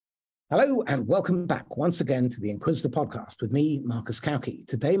Hello and welcome back once again to the Inquisitor podcast with me, Marcus Cauchi.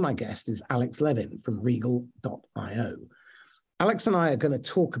 Today, my guest is Alex Levin from Regal.io. Alex and I are going to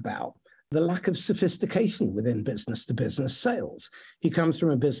talk about the lack of sophistication within business-to-business sales. He comes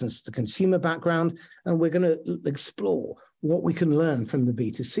from a business-to-consumer background, and we're going to explore what we can learn from the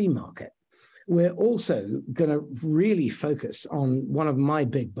B2C market. We're also going to really focus on one of my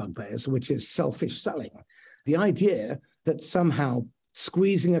big bugbears, which is selfish selling. The idea that somehow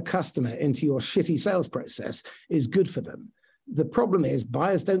squeezing a customer into your shitty sales process is good for them. The problem is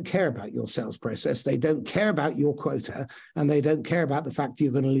buyers don't care about your sales process. They don't care about your quota, and they don't care about the fact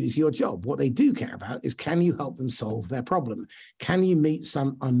you're going to lose your job. What they do care about is, can you help them solve their problem? Can you meet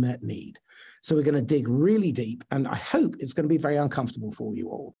some unmet need? So we're going to dig really deep, and I hope it's going to be very uncomfortable for you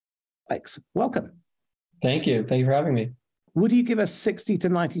all. Alex, welcome. Thank you. Thank you for having me. Would you give us 60 to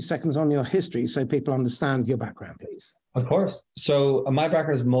 90 seconds on your history so people understand your background, please? Of course. So my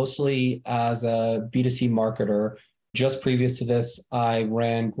background is mostly as a B2C marketer. Just previous to this, I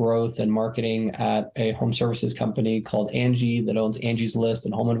ran growth and marketing at a home services company called Angie that owns Angie's List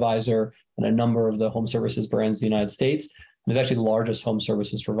and Home Advisor and a number of the home services brands in the United States. It's actually the largest home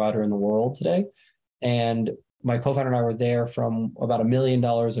services provider in the world today. And my co-founder and I were there from about $1 million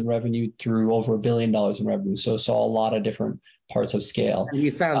in revenue through over $1 billion in revenue. So saw a lot of different parts of scale. And you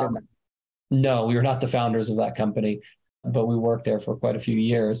founded them? No, we were not the founders of that company, but we worked there for quite a few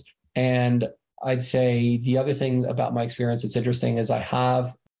years. And I'd say the other thing about my experience that's interesting is I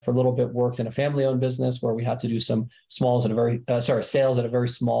have for a little bit worked in a family-owned business where we had to do some sales at a very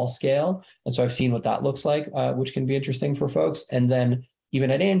small scale. And so I've seen what that looks like, which can be interesting for folks. And then even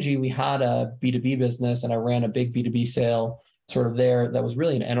at Angie, we had a B2B business and I ran a big B2B sale sort of there that was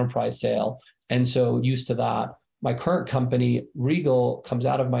really an enterprise sale. And so used to that. My current company, Regal, comes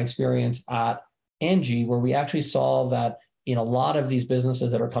out of my experience at Angie, where we actually saw that in a lot of these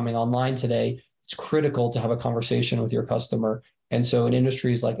businesses that are coming online today, it's critical to have a conversation with your customer. And so in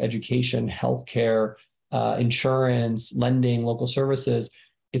industries like education, healthcare, insurance, lending, local services,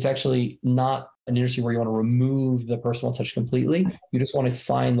 it's actually not an industry where you want to remove the personal touch completely. You just want to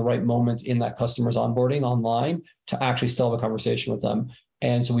find the right moments in that customer's onboarding online to actually still have a conversation with them.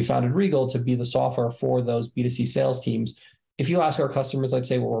 And so we founded Regal to be the software for those B2C sales teams. If you ask our customers, I'd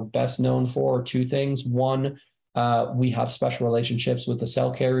say what we're best known for are two things. One, we have special relationships with the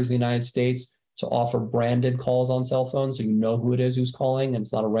cell carriers in the United States to offer branded calls on cell phones, so you know who it is who's calling and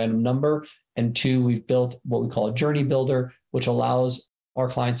it's not a random number. And two, we've built what we call a journey builder, which allows our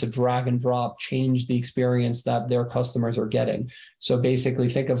clients to drag and drop, change the experience that their customers are getting. So basically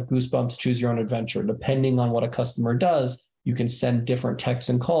think of Goosebumps, choose your own adventure. Depending on what a customer does, you can send different texts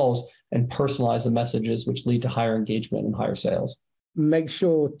and calls and personalize the messages, which lead to higher engagement and higher sales. Make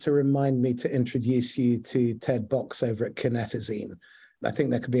sure to remind me to introduce you to Ted Box over at Kinetazine. I think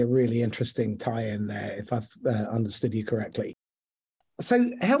there could be a really interesting tie-in there if I've understood you correctly.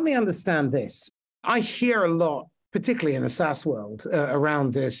 So help me understand this. I hear a lot, particularly in the SaaS world,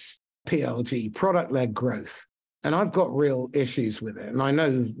 around this PLG, product-led growth. And I've got real issues with it. And I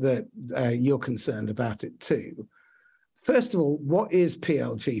know that you're concerned about it too. First of all, what is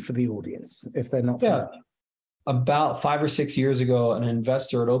PLG for the audience, if they're not familiar? About 5 or 6 years ago, an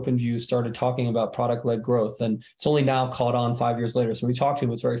investor at OpenView started talking about product-led growth, and it's only now caught on 5 years later. So we talked to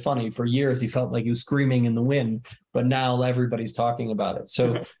him, it's very funny. For years, he felt like he was screaming in the wind, but now everybody's talking about it.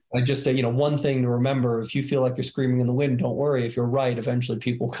 So I just, one thing to remember, if you feel like you're screaming in the wind, don't worry. If you're right, eventually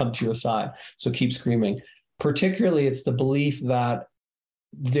people will come to your side. So keep screaming. Particularly, it's the belief that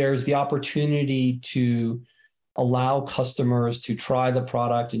there's the opportunity to allow customers to try the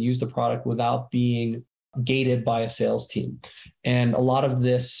product and use the product without being gated by a sales team. And a lot of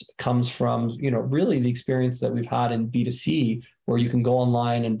this comes from, really the experience that we've had in B2C, where you can go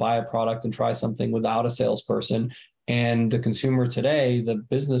online and buy a product and try something without a salesperson. And the consumer today, the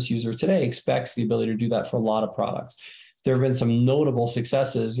business user today, expects the ability to do that for a lot of products. There have been some notable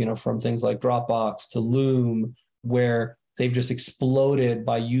successes, from things like Dropbox to Loom, where they've just exploded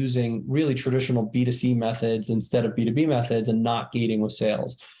by using really traditional B2C methods instead of B2B methods and not gating with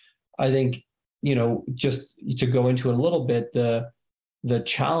sales. I think, just to go into it a little bit, the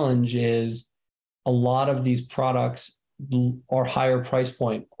challenge is a lot of these products are higher price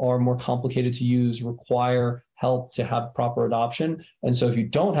point, are more complicated to use, require help to have proper adoption. And so if you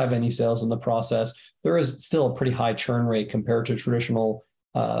don't have any sales in the process, there is still a pretty high churn rate compared to traditional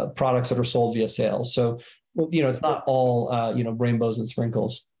products that are sold via sales. So, it's not all, rainbows and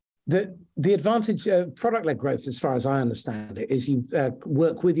sprinkles. The advantage of product-led growth, as far as I understand it, is you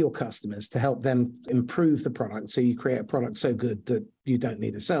work with your customers to help them improve the product. So you create a product so good that you don't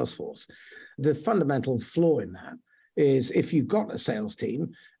need a sales force. The fundamental flaw in that is if you've got a sales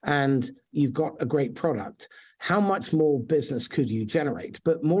team and you've got a great product, how much more business could you generate?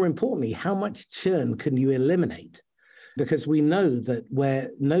 But more importantly, how much churn can you eliminate? Because we know that where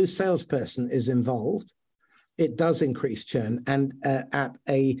no salesperson is involved, it does increase churn. And at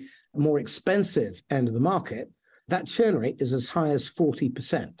a more expensive end of the market, that churn rate is as high as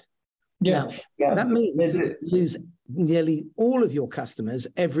 40%. Now, that means that you lose nearly all of your customers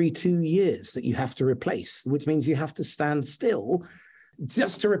every 2 years that you have to replace, which means you have to stand still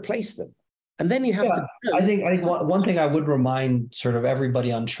just to replace them. And then you have to go. I think one thing I would remind sort of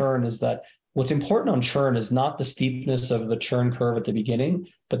everybody on churn is that what's important on churn is not the steepness of the churn curve at the beginning,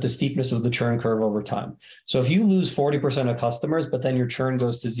 but the steepness of the churn curve over time. So if you lose 40% of customers, but then your churn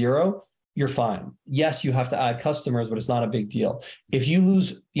goes to zero, you're fine. Yes, you have to add customers, but it's not a big deal. If you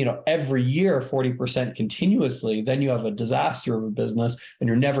lose, every year 40% continuously, then you have a disaster of a business and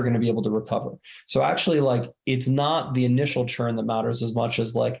you're never going to be able to recover. So actually, it's not the initial churn that matters as much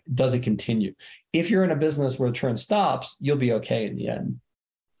as does it continue? If you're in a business where the churn stops, you'll be okay in the end.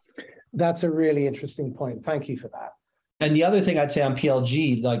 That's a really interesting point. Thank you for that. And the other thing I'd say on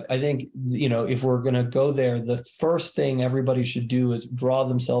PLG, I think, if we're going to go there, the first thing everybody should do is draw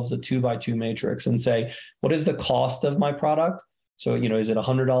themselves a 2x2 matrix and say, what is the cost of my product? So, is it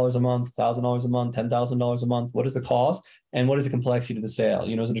 $100 a month, $1,000 a month, $10,000 a month? What is the cost? And what is the complexity of the sale?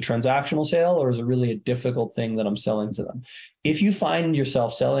 Is it a transactional sale or is it really a difficult thing that I'm selling to them? If you find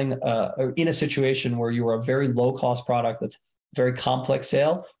yourself selling in a situation where you are a very low cost product that's very complex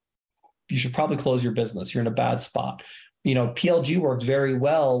sale, you should probably close your business. You're in a bad spot. PLG works very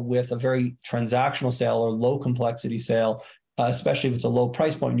well with a very transactional sale or low complexity sale, especially if it's a low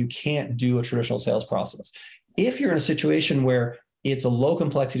price point and you can't do a traditional sales process. If you're in a situation where it's a low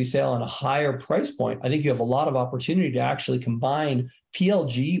complexity sale and a higher price point, I think you have a lot of opportunity to actually combine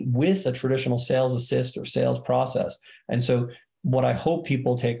PLG with a traditional sales assist or sales process. And so what I hope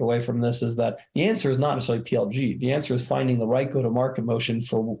people take away from this is that the answer is not necessarily PLG. The answer is finding the right go-to-market motion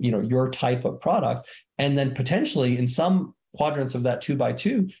for your type of product. And then potentially in some quadrants of that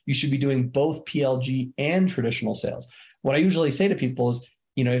 2x2, you should be doing both PLG and traditional sales. What I usually say to people is,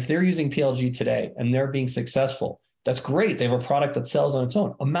 if they're using PLG today and they're being successful, that's great. They have a product that sells on its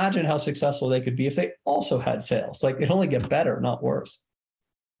own. Imagine how successful they could be if they also had sales. It only get better, not worse.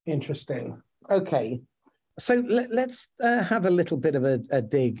 Interesting. Okay. So let's have a little bit of a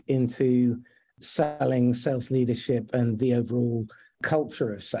dig into selling, sales leadership, and the overall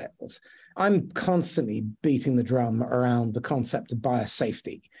culture of sales. I'm constantly beating the drum around the concept of buyer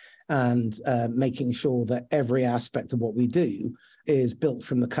safety and making sure that every aspect of what we do is built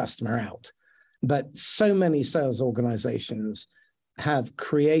from the customer out. But so many sales organizations have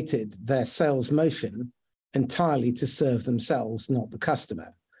created their sales motion entirely to serve themselves, not the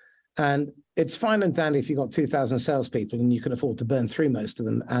customer. And it's fine and dandy if you've got 2,000 salespeople and you can afford to burn through most of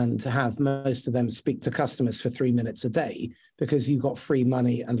them and to have most of them speak to customers for 3 minutes a day because you've got free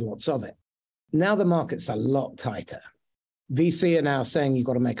money and lots of it. Now the market's a lot tighter. VC are now saying you've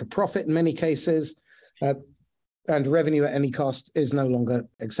got to make a profit in many cases, and revenue at any cost is no longer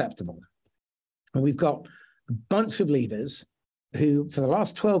acceptable. And we've got a bunch of leaders who, for the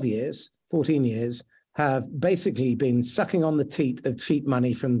last 12 years, 14 years, have basically been sucking on the teat of cheap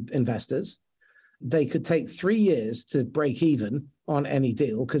money from investors. They could take 3 years to break even on any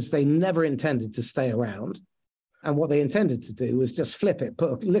deal because they never intended to stay around. And what they intended to do was just flip it,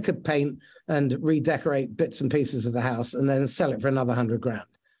 put a lick of paint and redecorate bits and pieces of the house and then sell it for another 100 grand.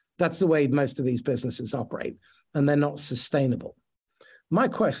 That's the way most of these businesses operate, and they're not sustainable. My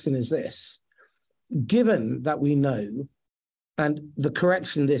question is this: given that we know, and the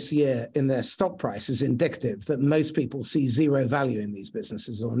correction this year in their stock price is indicative that most people see zero value in these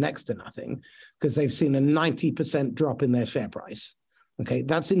businesses or next to nothing because they've seen a 90% drop in their share price. Okay,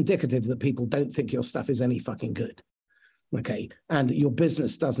 that's indicative that people don't think your stuff is any fucking good. Okay, and your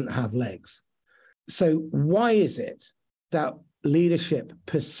business doesn't have legs. So why is it that leadership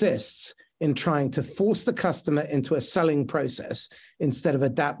persists in trying to force the customer into a selling process instead of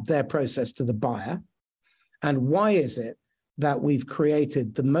adapt their process to the buyer? And why is it that we've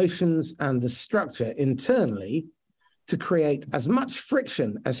created the motions and the structure internally to create as much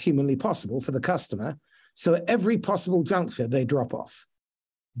friction as humanly possible for the customer, so at every possible juncture they drop off?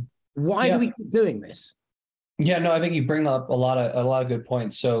 Why do we keep doing this? Yeah, no, I think you bring up a lot of good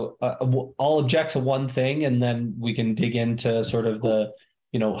points. So I'll object to one thing, and then we can dig into sort of the,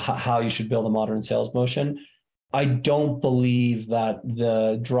 how you should build a modern sales motion. I don't believe that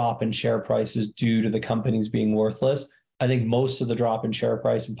the drop in share price is due to the companies being worthless. I think most of the drop in share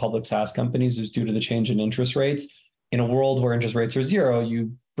price in public SaaS companies is due to the change in interest rates. In a world where interest rates are zero,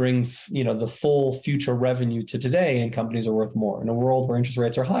 you bring, the full future revenue to today, and companies are worth more. In a world where interest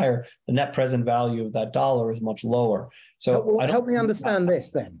rates are higher, the net present value of that dollar is much lower. So help me understand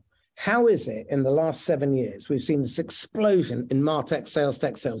this then. How is it in the last 7 years we've seen this explosion in MarTech, sales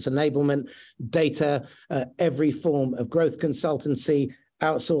tech, sales enablement, data, every form of growth consultancy,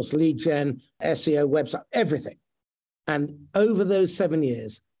 outsourced lead gen, SEO, website, everything. And over those 7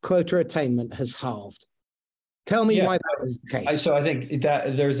 years, quota attainment has halved. Tell me why that is the case. So I think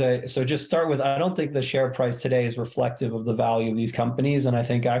that just start with, I don't think the share price today is reflective of the value of these companies. And I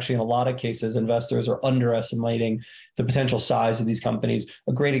think actually in a lot of cases, investors are underestimating the potential size of these companies.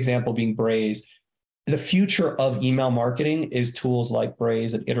 A great example being Braze. The future of email marketing is tools like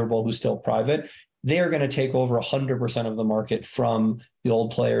Braze and Iterable, who's still private. They are going to take over 100% of the market from the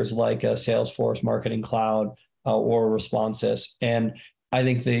old players like Salesforce, Marketing Cloud, or Responsys. And I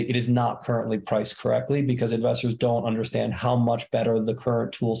think it is not currently priced correctly because investors don't understand how much better the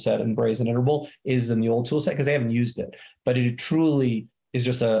current tool set in Braze and Iterable is than the old tool set because they haven't used it. But it truly is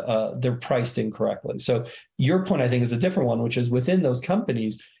just they're priced incorrectly. So your point, I think, is a different one, which is within those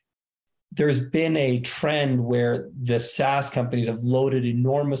companies, there's been a trend where the SaaS companies have loaded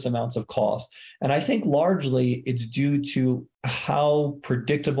enormous amounts of cost. And I think largely it's due to how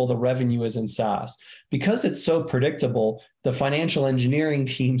predictable the revenue is in SaaS. Because it's so predictable, the financial engineering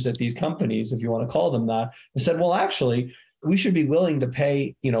teams at these companies, if you want to call them that, have said, well, actually, we should be willing to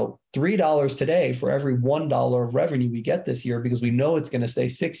pay, $3 today for every $1 of revenue we get this year because we know it's going to stay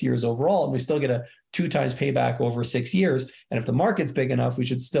 6 years overall, and we still get a 2 times payback over 6 years. And if the market's big enough, we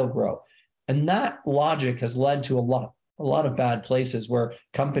should still grow. And that logic has led to a lot of bad places where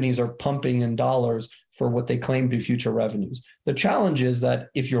companies are pumping in dollars for what they claim to be future revenues. The challenge is that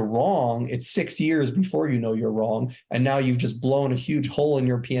if you're wrong, it's 6 years before you know you're wrong. And now you've just blown a huge hole in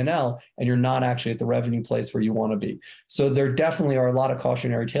your P&L and you're not actually at the revenue place where you want to be. So there definitely are a lot of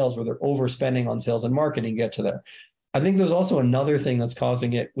cautionary tales where they're overspending on sales and marketing to get to there. I think there's also another thing that's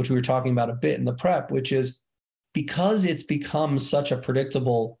causing it, which we were talking about a bit in the prep, which is because it's become such a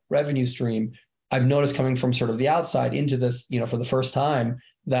predictable revenue stream. I've noticed coming from sort of the outside into this, for the first time,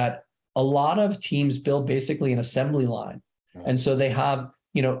 that a lot of teams build basically an assembly line. And so they have,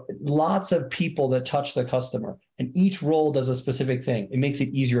 lots of people that touch the customer, and each role does a specific thing. It makes it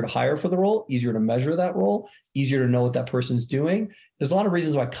easier to hire for the role, easier to measure that role, easier to know what that person's doing. There's a lot of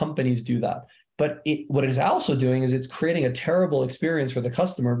reasons why companies do that. But what it is also doing is it's creating a terrible experience for the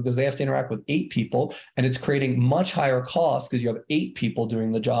customer because they have to interact with 8 people, and it's creating much higher costs because you have 8 people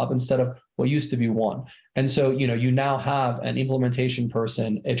doing the job instead of what used to be 1. And so, you now have an implementation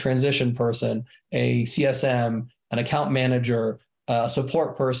person, a transition person, a CSM, an account manager, a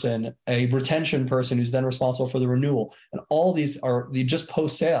support person, a retention person who's then responsible for the renewal. And all these are just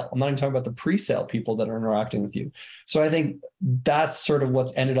post-sale. I'm not even talking about the pre-sale people that are interacting with you. So I think that's sort of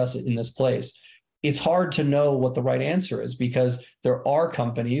what's ended us in this place. It's hard to know what the right answer is because there are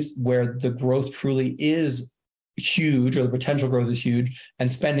companies where the growth truly is huge, or the potential growth is huge, and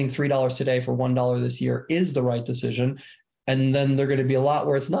spending $3 today for $1 this year is the right decision. And then there're going to be a lot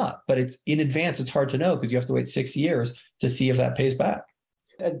where it's not. But it's in advance, it's hard to know because you have to wait 6 years to see if that pays back.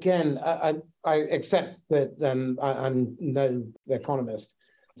 Again, I accept that I'm no economist,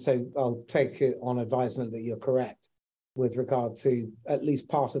 so I'll take it on advisement that you're correct with regard to at least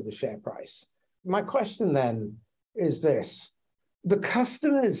part of the share price. My question then is this. The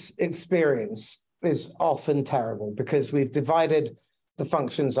customer's experience is often terrible because we've divided the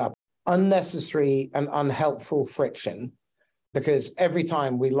functions up. Unnecessary and unhelpful friction, because every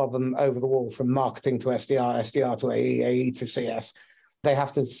time we lob them over the wall from marketing to SDR, SDR to AE, AE to CS, they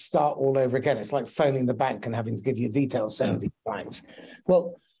have to start all over again. It's like phoning the bank and having to give you details 70 times.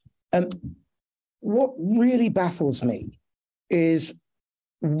 Well, what really baffles me is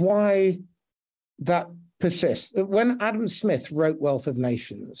why that persists. When Adam Smith wrote Wealth of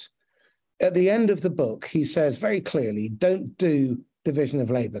Nations, at the end of the book, he says very clearly, don't do division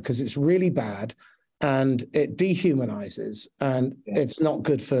of labor because it's really bad and it dehumanizes and it's not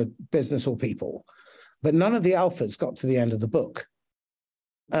good for business or people. But none of the alphas got to the end of the book.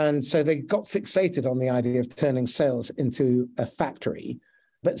 And so they got fixated on the idea of turning sales into a factory.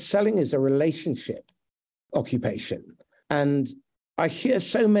 But selling is a relationship occupation. And I hear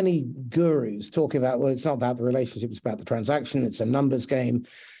so many gurus talking about, well, it's not about the relationship, it's about the transaction, it's a numbers game.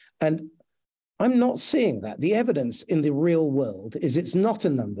 And I'm not seeing that. The evidence in the real world is it's not a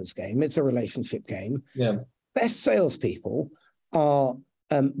numbers game, it's a relationship game. Yeah. Best salespeople are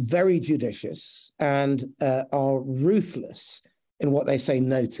very judicious and are ruthless in what they say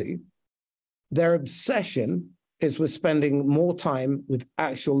no to. Their obsession is with spending more time with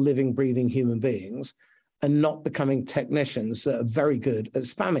actual living, breathing human beings and not becoming technicians that are very good at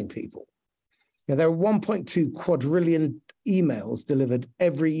spamming people. You know, there are 1.2 quadrillion emails delivered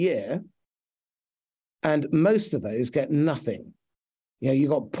every year, and most of those get nothing. You know, you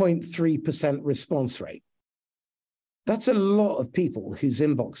got 0.3% response rate. That's a lot of people whose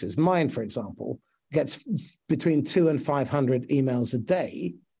inboxes, mine, for example, gets between 200 and 500 emails a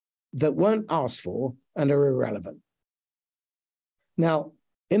day that weren't asked for and are irrelevant. Now,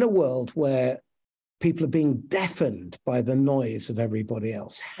 in a world where people are being deafened by the noise of everybody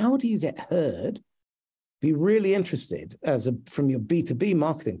else, how do you get heard? Be really interested from your B2B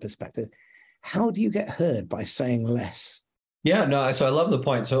marketing perspective. How do you get heard by saying less? Yeah, no, so I love the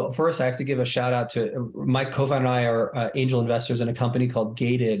point. So first, I have to give a shout out to my co-founder and I are angel investors in a company called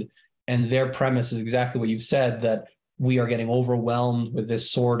Gated, and their premise is exactly what you've said, that we are getting overwhelmed with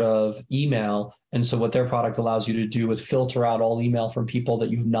this sort of email. And so what their product allows you to do is filter out all email from people that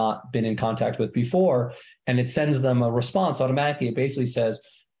you've not been in contact with before, and it sends them a response automatically. It basically says,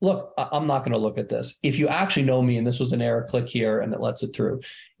 look, I'm not going to look at this. If you actually know me and this was an error, click here, and it lets it through.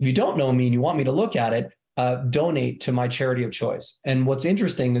 If you don't know me and you want me to look at it, donate to my charity of choice. And what's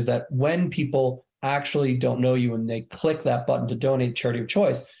interesting is that when people actually don't know you and they click that button to donate charity of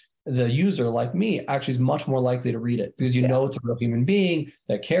choice, the user, like me, actually is much more likely to read it, because you know it's a real human being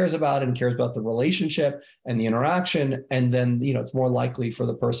that cares about it and cares about the relationship and the interaction. And then, it's more likely for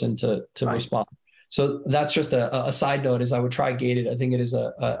the person to respond. So that's just a side note, is I would try Gated. I think it is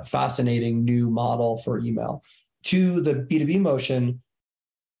a fascinating new model for email. To the B2B motion,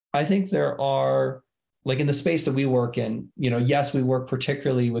 I think there are, like in the space that we work in, yes, we work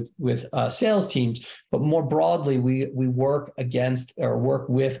particularly with sales teams, but more broadly, we work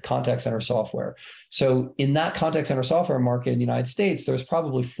with contact center software. So in that contact center software market in the United States, there's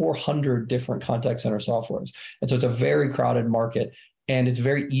probably 400 different contact center softwares. And so it's a very crowded market, and it's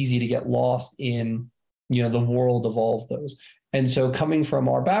very easy to get lost in, the world of all of those. And so coming from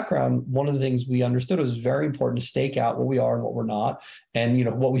our background, one of the things we understood was very important to stake out what we are and what we're not,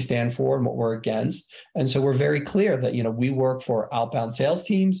 and what we stand for and what we're against. And so we're very clear that, we work for outbound sales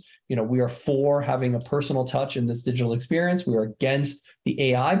teams. We are for having a personal touch in this digital experience. We are against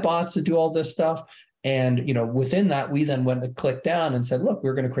the AI bots that do all this stuff. And, within that, we then went to click down and said, look,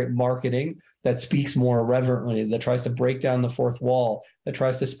 we're going to create marketing that speaks more irreverently, that tries to break down the fourth wall, that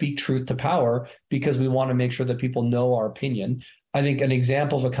tries to speak truth to power, because we want to make sure that people know our opinion. I think an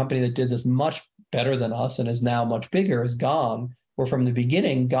example of a company that did this much better than us and is now much bigger is Gong, where from the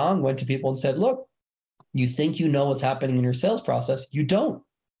beginning, Gong went to people and said, look, you think you know what's happening in your sales process. You don't.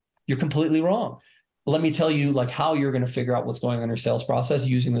 You're completely wrong. Let me tell you how you're going to figure out what's going on in your sales process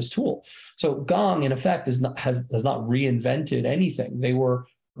using this tool. So Gong, in effect, has not reinvented anything. They were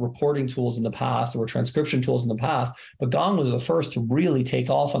reporting tools in the past, there were transcription tools in the past, but Gong was the first to really take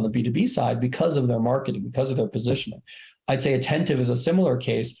off on the B2B side because of their marketing, because of their positioning. I'd say Attentive is a similar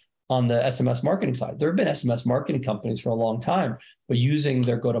case on the SMS marketing side. There have been SMS marketing companies for a long time, but using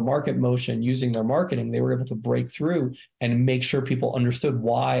their go-to-market motion, using their marketing, they were able to break through and make sure people understood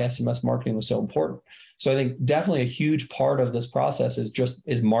why SMS marketing was so important. So I think definitely a huge part of this process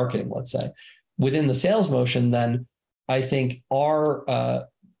is marketing, let's say. Within the sales motion, then, I think our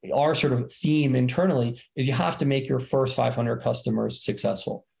sort of theme internally is you have to make your first 500 customers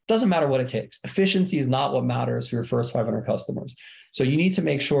successful. Doesn't matter what it takes. Efficiency is not what matters for your first 500 customers. So you need to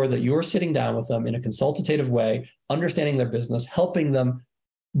make sure that you're sitting down with them in a consultative way, understanding their business, helping them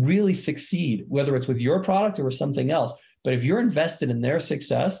really succeed, whether it's with your product or with something else. But if you're invested in their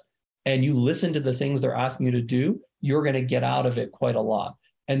success and you listen to the things they're asking you to do, you're going to get out of it quite a lot.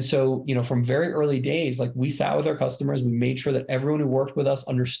 And so, from very early days, we sat with our customers, we made sure that everyone who worked with us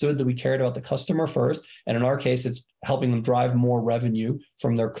understood that we cared about the customer first. And in our case, it's helping them drive more revenue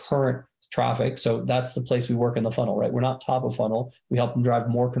from their current traffic. So that's the place we work in the funnel, right? We're not top of funnel. We help them drive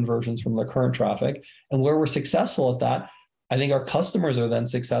more conversions from their current traffic. And where we're successful at that, I think our customers are then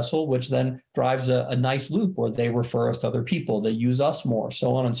successful, which then drives a nice loop where they refer us to other people, they use us more,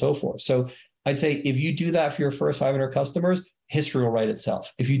 so on and so forth. So I'd say if you do that for your first 500 customers, history will write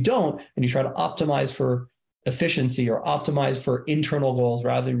itself. If you don't, and you try to optimize for efficiency or optimize for internal goals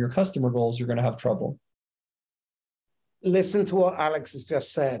rather than your customer goals, you're going to have trouble. Listen to what Alex has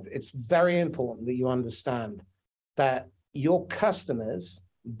just said. It's very important that you understand that your customers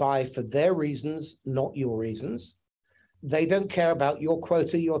buy for their reasons, not your reasons. They don't care about your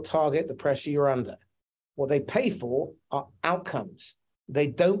quota, your target, the pressure you're under. What they pay for are outcomes. They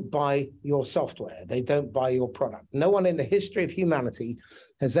don't buy your software. They don't buy your product. No one in the history of humanity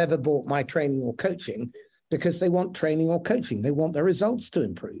has ever bought my training or coaching because they want training or coaching. They want their results to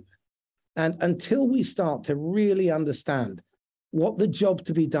improve. And until we start to really understand what the job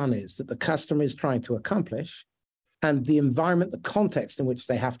to be done is that the customer is trying to accomplish and the environment, the context in which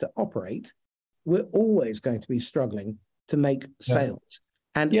they have to operate, we're always going to be struggling to make sales.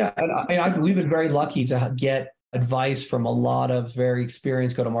 And we've been very lucky to get advice from a lot of very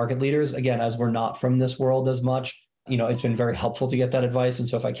experienced go-to-market leaders. Again, as we're not from this world as much, it's been very helpful to get that advice. And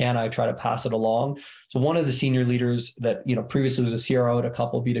so if I can, I try to pass it along. So one of the senior leaders that, previously was a CRO at a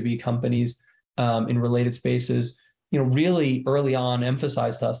couple of B2B companies in related spaces, really early on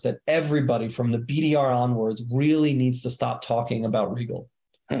emphasized to us that everybody from the BDR onwards really needs to stop talking about Regal.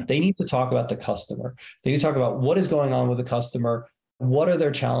 They need to talk about the customer. They need to talk about what is going on with the customer. What are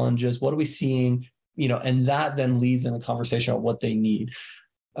their challenges? What are we seeing? And that then leads in a conversation about what they need.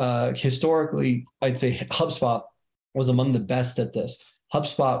 Historically, I'd say HubSpot was among the best at this.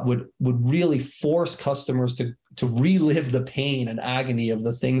 HubSpot would really force customers to relive the pain and agony of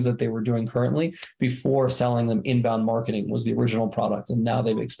the things that they were doing currently before selling them. Inbound marketing was the original product, and now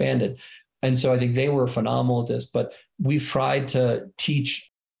they've expanded. And so I think they were phenomenal at this, but we've tried to teach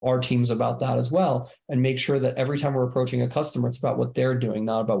our teams about that as well and make sure that every time we're approaching a customer, it's about what they're doing,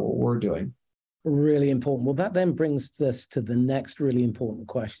 not about what we're doing. Really important. Well, that then brings us to the next really important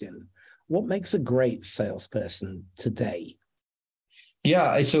question. What makes a great salesperson today?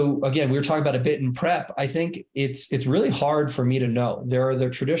 Yeah. So again, we were talking about a bit in prep. I think it's really hard for me to know. There are the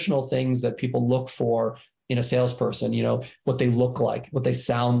traditional things that people look for in a salesperson, what they look like, what they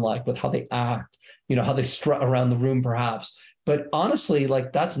sound like, how they act, how they strut around the room perhaps. But honestly,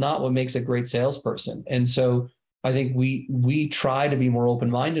 that's not what makes a great salesperson. And so I think we try to be more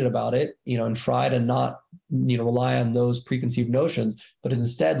open-minded about it, and try to not, rely on those preconceived notions, but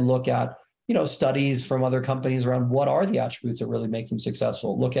instead look at, studies from other companies around what are the attributes that really make them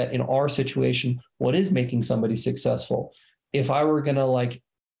successful. Look at, in our situation, what is making somebody successful. If I were going to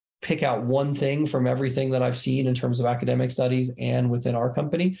pick out one thing from everything that I've seen in terms of academic studies and within our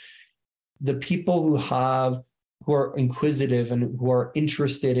company, the people who are inquisitive and who are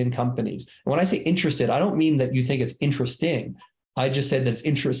interested in companies. And when I say interested, I don't mean that you think it's interesting. I just said that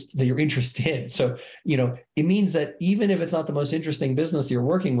that you're interested. So, it means that even if it's not the most interesting business you're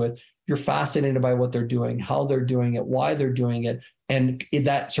working with, you're fascinated by what they're doing, how they're doing it, why they're doing it. And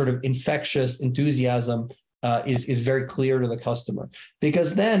that sort of infectious enthusiasm is very clear to the customer.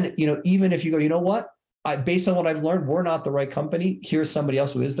 Because then, even if you go, based on what I've learned, we're not the right company. Here's somebody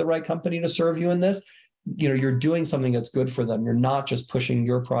else who is the right company to serve you in this. You're doing something that's good for them. You're not just pushing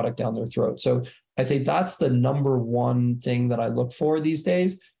your product down their throat. So I'd say that's the number one thing that I look for these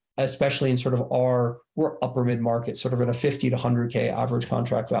days, especially in sort of we're upper mid-market, sort of in a 50 to 100K average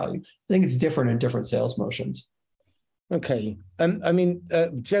contract value. I think it's different in different sales motions. Okay.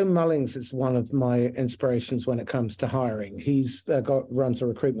 Joe Mullings is one of my inspirations when it comes to hiring. He's runs a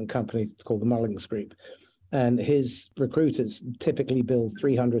recruitment company called the Mullings Group. And his recruiters typically bill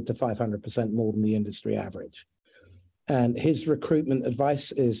 300 to 500% more than the industry average. And his recruitment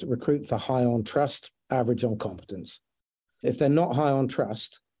advice is recruit for high on trust, average on competence. If they're not high on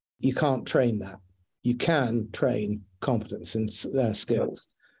trust, you can't train that. You can train competence and skills.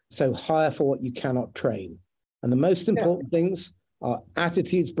 So hire for what you cannot train. And the most important things are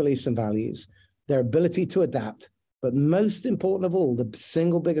attitudes, beliefs, and values, their ability to adapt. But most important of all, the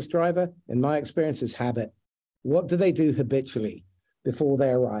single biggest driver, in my experience, is habit. What do they do habitually before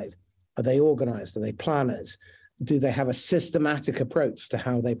they arrive? Are they organized? Are they planners? Do they have a systematic approach to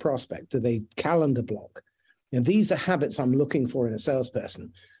how they prospect? Do they calendar block? These are habits I'm looking for in a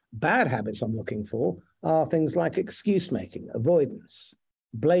salesperson. Bad habits I'm looking for are things like excuse making, avoidance,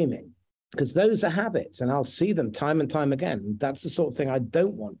 blaming, because those are habits and I'll see them time and time again. That's the sort of thing I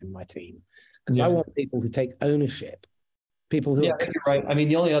don't want in my team, because I want people who take ownership. People who I think you're right.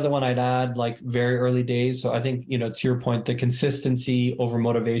 The only other one I'd add, very early days. So I think, to your point, the consistency over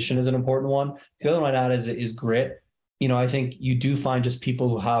motivation is an important one. The other one I'd add is grit. I think you do find just people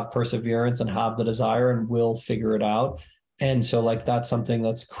who have perseverance and have the desire and will figure it out. And so that's something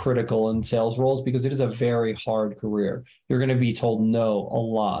that's critical in sales roles, because it is a very hard career. You're going to be told no a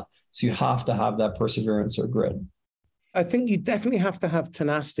lot. So you have to have that perseverance or grit. I think you definitely have to have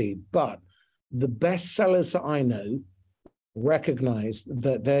tenacity, but the best sellers that I know recognize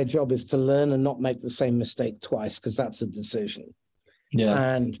that their job is to learn and not make the same mistake twice, because that's a decision.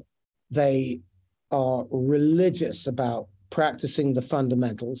 And they are religious about practicing the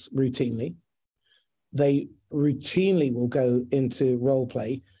fundamentals routinely. They routinely will go into role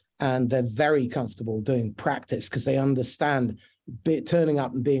play, and they're very comfortable doing practice because they understand turning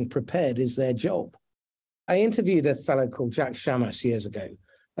up and being prepared is their job. I interviewed a fellow called Jack Shamas years ago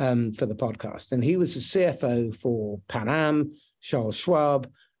for the podcast, and he was a CFO for Pan Am, Charles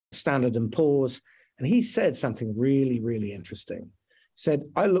Schwab, Standard & Poor's, And he said something really, really interesting. He said,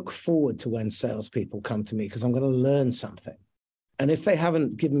 I look forward to when salespeople come to me because I'm going to learn something. And if they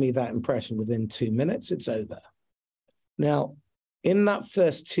haven't given me that impression within 2 minutes, it's over. Now, in that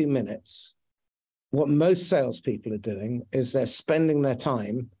first 2 minutes, what most salespeople are doing is they're spending their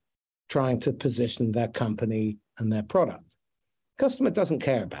time trying to position their company and their product. Customer doesn't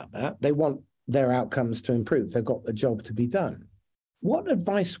care about that. They want their outcomes to improve. They've got the job to be done. What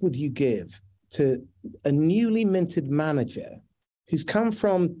advice would you give to a newly minted manager who's come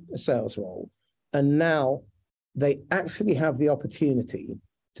from a sales role and now they actually have the opportunity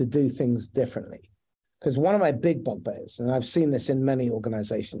to do things differently? Because one of my big bugbears, and I've seen this in many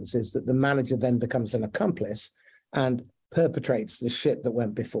organizations, is that the manager then becomes an accomplice and perpetrates the shit that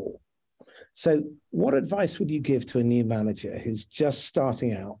went before. So what advice would you give to a new manager who's just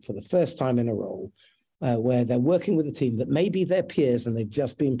starting out for the first time in a role where they're working with a team that may be their peers and they've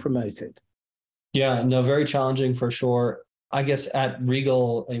just been promoted? Yeah, no, very challenging for sure. I guess at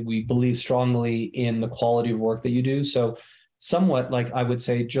Regal, we believe strongly in the quality of work that you do. So somewhat like I would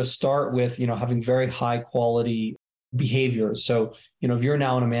say, just start with, having very high quality behaviors. So, if you're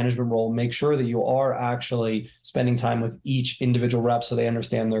now in a management role, make sure that you are actually spending time with each individual rep so they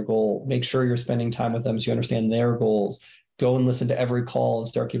understand their goal. Make sure you're spending time with them so you understand their goals. Go and listen to every call and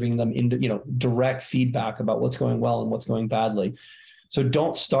start giving them direct feedback about what's going well and what's going badly. So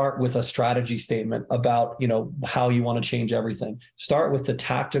don't start with a strategy statement about, how you want to change everything. Start with the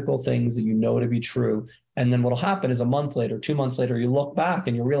tactical things that you know to be true. And then what'll happen is a month later, 2 months later, you look back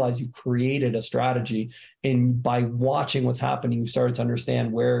and you realize you created a strategy. And by watching what's happening, you started to understand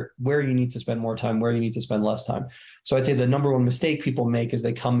where you need to spend more time, where you need to spend less time. So I'd say the number one mistake people make is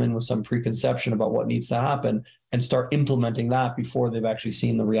they come in with some preconception about what needs to happen and start implementing that before they've actually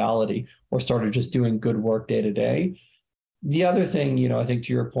seen the reality or started just doing good work day to day. The other thing, I think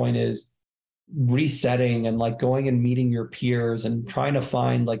to your point is resetting and like going and meeting your peers and trying to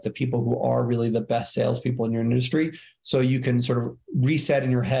find like the people who are really the best salespeople in your industry. So you can sort of reset in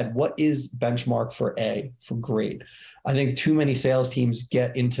your head, what is benchmark for great? I think too many sales teams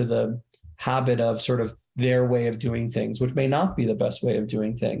get into the habit of sort of their way of doing things, which may not be the best way of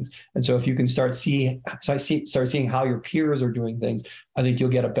doing things. And so if you can start seeing how your peers are doing things, I think you'll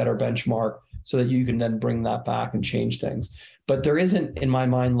get a better benchmark so that you can then bring that back and change things. But there isn't, in my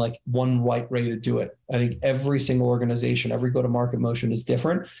mind, like one right way to do it. I think every single organization, every go-to-market motion is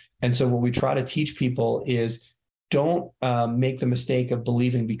different. And so what we try to teach people is don't make the mistake of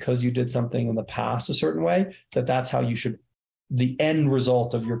believing because you did something in the past a certain way, that's how you should, the end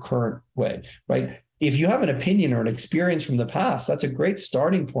result of your current way, right? If you have an opinion or an experience from the past, that's a great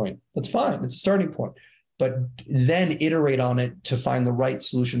starting point. That's fine. It's a starting point. But then iterate on it to find the right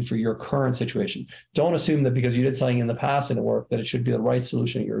solution for your current situation. Don't assume that because you did something in the past and it worked, that it should be the right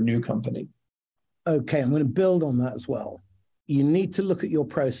solution at your new company. Okay, I'm going to build on that as well. You need to look at your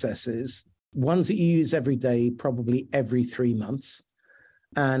processes, ones that you use every day, probably every 3 months,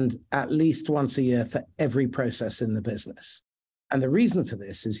 and at least once a year for every process in the business. And the reason for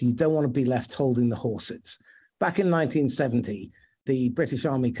this is you don't want to be left holding the horses. Back in 1970, the British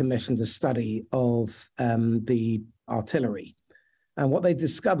Army commissioned a study of the artillery. And what they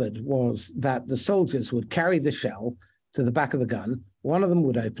discovered was that the soldiers would carry the shell to the back of the gun. One of them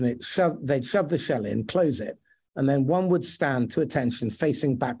would open it, they'd shove the shell in, close it, and then one would stand to attention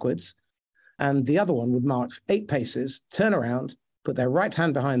facing backwards. And the other one would march 8 paces, turn around, put their right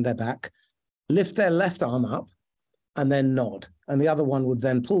hand behind their back, lift their left arm up, and then nod. And the other one would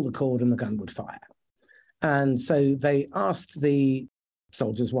then pull the cord and the gun would fire. And so they asked the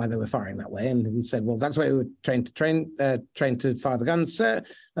soldiers why they were firing that way. And he said, well, that's the way we were trained to fire the guns, sir.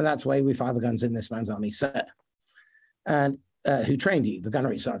 And that's the way we fire the guns in this man's army, sir. And who trained you? The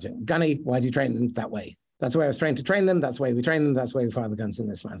gunnery sergeant. Gunny, why do you train them that way? That's the way I was trained to train them. That's the way we train them. That's the way we fire the guns in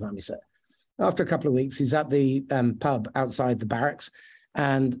this man's army, sir. After a couple of weeks, he's at the pub outside the barracks.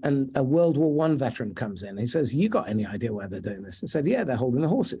 And a World War I veteran comes in. He says, you got any idea why they're doing this? And said, yeah, they're holding the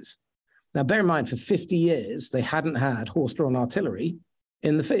horses. Now, bear in mind, for 50 years, they hadn't had horse-drawn artillery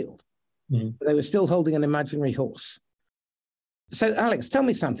in the field. Mm. They were still holding an imaginary horse. So, Alex, tell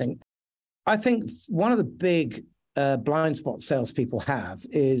me something. I think one of the big blind spot salespeople have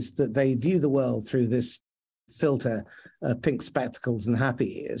is that they view the world through this filter of pink spectacles and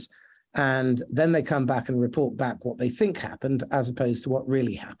happy ears. And then they come back and report back what they think happened as opposed to what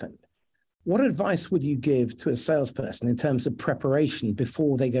really happened. What advice would you give to a salesperson in terms of preparation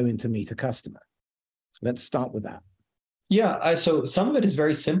before they go in to meet a customer? Let's start with that. Yeah, so some of it is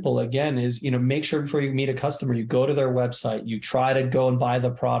very simple. Again, is make sure before you meet a customer, you go to their website, you try to go and buy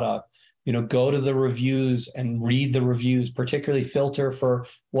the product, Go to the reviews and read the reviews, particularly filter for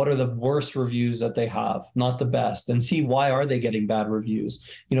what are the worst reviews that they have, not the best, and see why are they getting bad reviews.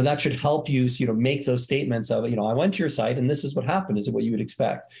 That should help you, make those statements of, I went to your site and this is what happened. Is it what you would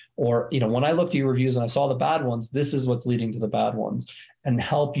expect? Or, when I looked at your reviews and I saw the bad ones, this is what's leading to the bad ones, and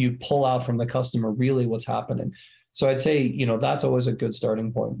help you pull out from the customer really what's happening. So I'd say, that's always a good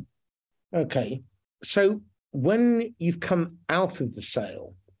starting point. Okay. So when you've come out of the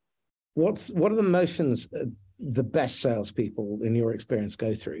sale, what are the motions the best salespeople, in your experience,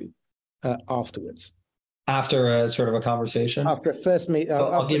 go through afterwards? After a sort of a conversation? After a first meet.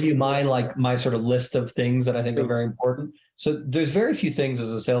 I'll give you my sort of list of things that I think Please. are very important. So there's very few things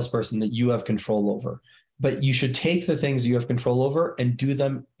as a salesperson that you have control over, but you should take the things you have control over and do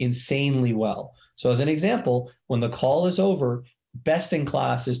them insanely well. So as an example, when the call is over, best in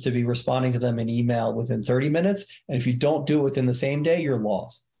class is to be responding to them in email within 30 minutes. And if you don't do it within the same day, you're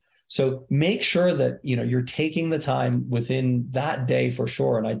lost. So make sure that you're taking the time within that day for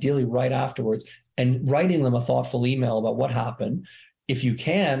sure, and ideally right afterwards, and writing them a thoughtful email about what happened. If you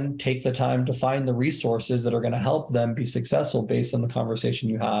can, take the time to find the resources that are going to help them be successful based on the conversation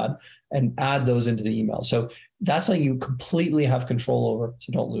you had, and add those into the email. So that's something you completely have control over,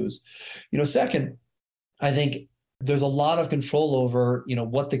 so don't lose. Second, I think there's a lot of control over,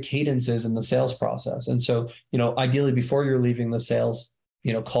 what the cadence is in the sales process. And so, ideally before you're leaving the sales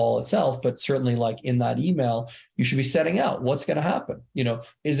call itself, but certainly like in that email, you should be setting out what's going to happen.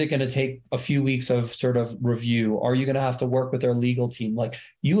 Is it going to take a few weeks of sort of review? Are you going to have to work with their legal team? Like,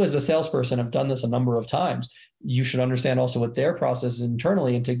 you as a salesperson have done this a number of times. You should understand also what their process is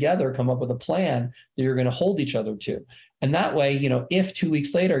internally, and together come up with a plan that you're going to hold each other to. And that way, if 2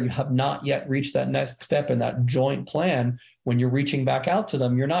 weeks later you have not yet reached that next step in that joint plan, when you're reaching back out to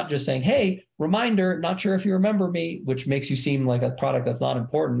them, you're not just saying, hey, reminder, not sure if you remember me, which makes you seem like a product that's not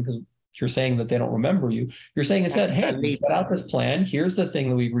important because you're saying that they don't remember you. You're saying instead, hey, we set out this plan. Here's the thing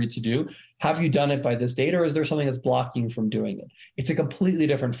that we agreed to do. Have you done it by this date, or is there something that's blocking you from doing it? It's a completely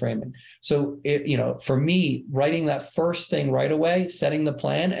different framing. So, for me, writing that first thing right away, setting the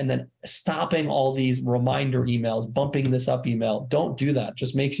plan, and then stopping all these reminder emails, bumping this up email, don't do that.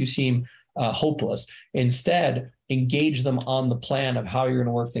 Just makes you seem hopeless. Instead, engage them on the plan of how you're going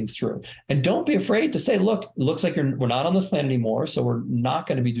to work things through. And don't be afraid to say, look, it looks like we're not on this plan anymore, so we're not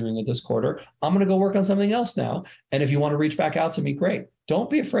going to be doing it this quarter. I'm going to go work on something else now. And if you want to reach back out to me, great. Don't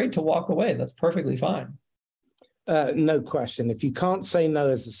be afraid to walk away. That's perfectly fine. No question. If you can't say no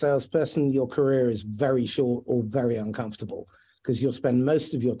as a salesperson, your career is very short or very uncomfortable, because you'll spend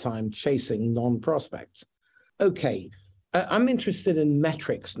most of your time chasing non-prospects. Okay. I'm interested in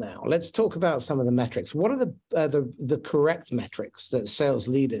metrics now. Let's talk about some of the metrics. What are the correct metrics that sales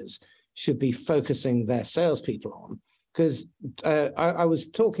leaders should be focusing their salespeople on? Because I was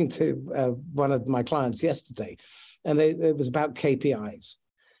talking to one of my clients yesterday, and it was about KPIs.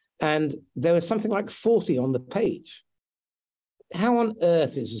 And there was something like 40 on the page. How on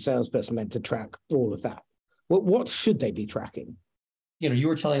earth is a salesperson meant to track all of that? What should they be tracking? You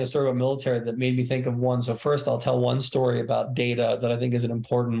were telling a story about military that made me think of one. So first, I'll tell one story about data that I think is an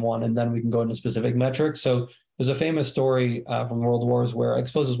important one, and then we can go into specific metrics. So there's a famous story from World Wars where, I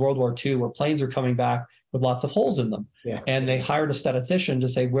suppose it was World War II, where planes are coming back with lots of holes in them. Yeah. And they hired a statistician to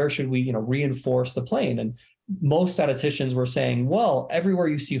say, where should we, reinforce the plane? And most statisticians were saying, well, everywhere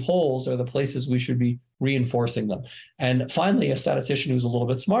you see holes are the places we should be reinforcing them. And finally, a statistician who's a little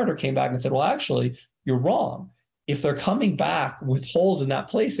bit smarter came back and said, well, actually, you're wrong. If they're coming back with holes in that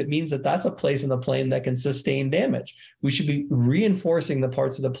place, it means that that's a place in the plane that can sustain damage. We should be reinforcing the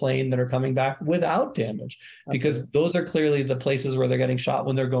parts of the plane that are coming back without damage, because those are clearly the places where they're getting shot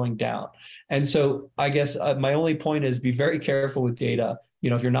when they're going down. And so I guess my only point is, be very careful with data.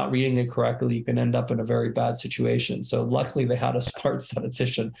 If you're not reading it correctly, you can end up in a very bad situation. So luckily they had a smart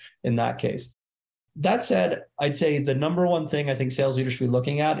statistician in that case. That said, I'd say the number one thing I think sales leaders should be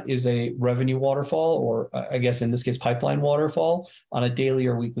looking at is a revenue waterfall, or I guess in this case, pipeline waterfall, on a daily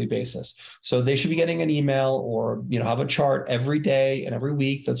or weekly basis. So they should be getting an email, or have a chart every day and every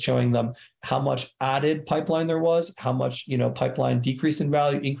week that's showing them how much added pipeline there was, how much pipeline decreased in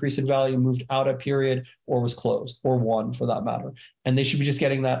value, increased in value, moved out a period, or was closed, or won for that matter. And they should be just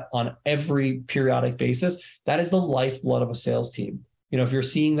getting that on every periodic basis. That is the lifeblood of a sales team. If you're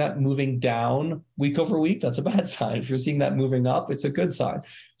seeing that moving down week over week, that's a bad sign. If you're seeing that moving up, it's a good sign.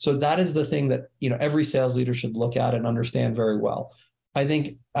 So that is the thing that every sales leader should look at and understand very well. I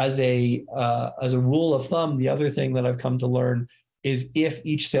think as a rule of thumb, the other thing that I've come to learn is, if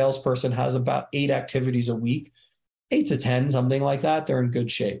each salesperson has about 8 activities a week, 8 to 10, something like that, they're in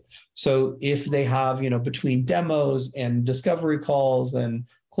good shape. So if they have between demos and discovery calls and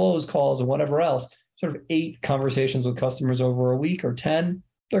close calls and whatever else, sort of 8 conversations with customers over a week or 10,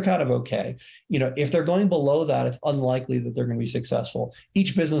 they're kind of okay. If they're going below that, it's unlikely that they're going to be successful.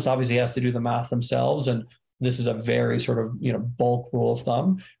 Each business obviously has to do the math themselves. And this is a very sort of, bulk rule of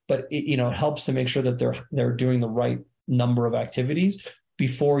thumb, but it helps to make sure that they're doing the right number of activities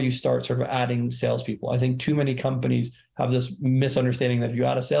before you start sort of adding salespeople. I think too many companies have this misunderstanding that if you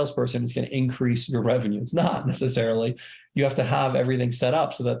add a salesperson, it's going to increase your revenue. It's not necessarily. You have to have everything set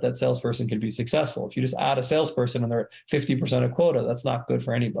up so that salesperson can be successful. If you just add a salesperson and they're at 50% of quota, that's not good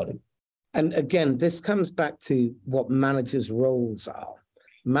for anybody. And again, this comes back to what managers' roles are.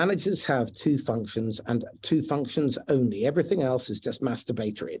 Managers have 2 functions and 2 functions only. Everything else is just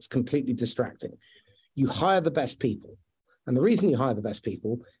masturbatory. It's completely distracting. You hire the best people. And the reason you hire the best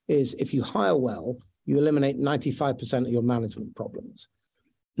people is if you hire well, you eliminate 95% of your management problems.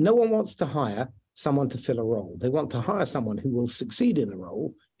 No one wants to hire someone to fill a role. They want to hire someone who will succeed in the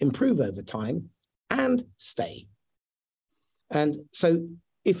role, improve over time, and stay. And so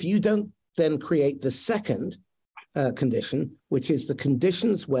if you don't then create the second condition, which is the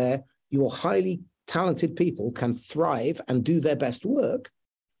conditions where your highly talented people can thrive and do their best work,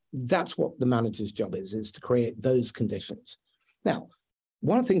 that's what the manager's job is to create those conditions. Now,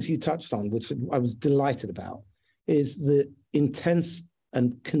 one of the things you touched on, which I was delighted about, is the intense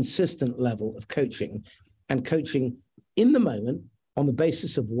and consistent level of coaching, and coaching in the moment on the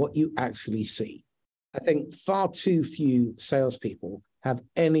basis of what you actually see. I think far too few salespeople have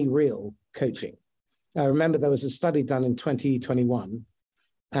any real coaching. I remember there was a study done in 2021,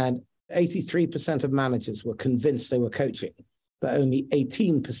 and 83% of managers were convinced they were coaching, but only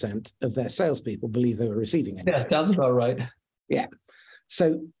 18% of their salespeople believe they were receiving it. Yeah, sounds about right. Yeah.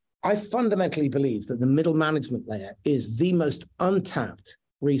 So I fundamentally believe that the middle management layer is the most untapped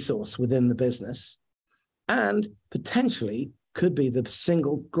resource within the business, and potentially could be the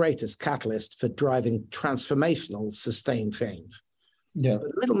single greatest catalyst for driving transformational, sustained change. Yeah. But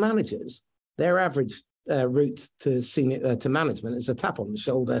middle managers, their average route to senior to management is a tap on the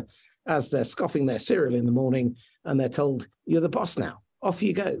shoulder as they're scoffing their cereal in the morning, and they're told, "You're the boss now. Off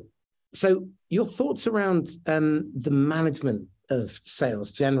you go." So, your thoughts around the management of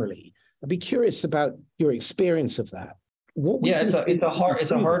sales generally? I'd be curious about your experience of that. It's a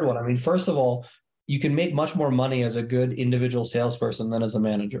hard one. I mean, first of all, you can make much more money as a good individual salesperson than as a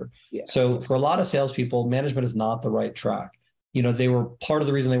manager. Yeah. So for a lot of salespeople, management is not the right track. They were part of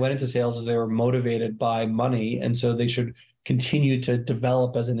the reason they went into sales is they were motivated by money. And so they should continue to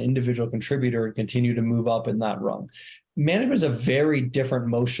develop as an individual contributor and continue to move up in that rung. Management is a very different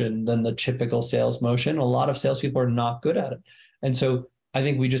motion than the typical sales motion. A lot of salespeople are not good at it. And so I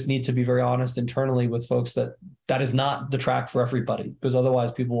think we just need to be very honest internally with folks that is not the track for everybody, because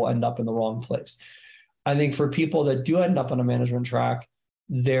otherwise people will end up in the wrong place. I think for people that do end up on a management track,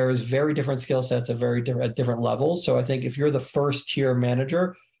 there's very different skill sets at different levels. So I think if you're the first tier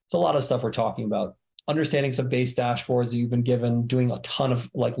manager, it's a lot of stuff we're talking about. Understanding some base dashboards that you've been given, doing a ton of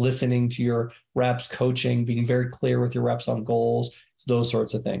listening to your reps, coaching, being very clear with your reps on goals, those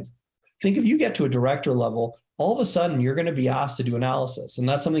sorts of things. I think if you get to a director level, all of a sudden you're going to be asked to do analysis. And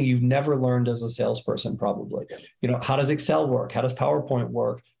that's something you've never learned as a salesperson, probably. How does Excel work? How does PowerPoint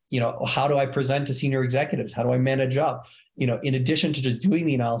work? How do I present to senior executives? How do I manage up? In addition to just doing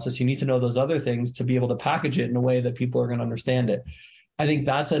the analysis, you need to know those other things to be able to package it in a way that people are going to understand it. I think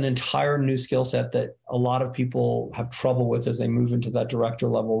that's an entire new skill set that a lot of people have trouble with as they move into that director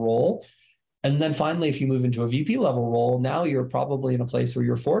level role. And then finally, if you move into a VP level role, now you're probably in a place where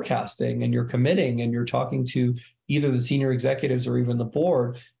you're forecasting and you're committing and you're talking to either the senior executives or even the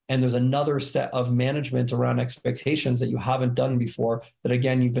board. And there's another set of management around expectations that you haven't done before that,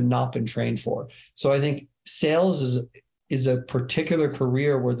 again, you've not been trained for. So I think sales is a particular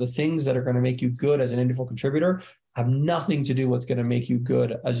career where the things that are going to make you good as an individual contributor have nothing to do with what's going to make you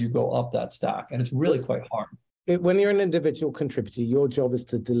good as you go up that stack. And it's really quite hard. When you're an individual contributor, your job is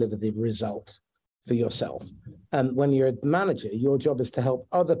to deliver the result for yourself. And when you're a manager, your job is to help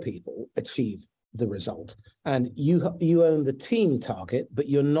other people achieve the result. And you own the team target, but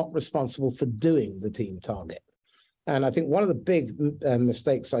you're not responsible for doing the team target. And I think one of the big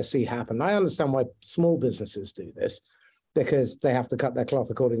mistakes I see happen, I understand why small businesses do this, because they have to cut their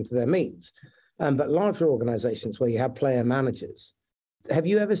cloth according to their means. But larger organizations where you have player managers, have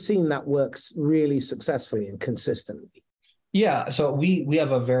you ever seen that works really successfully and consistently? Yeah. So we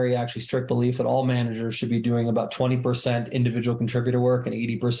have a very actually strict belief that all managers should be doing about 20% individual contributor work and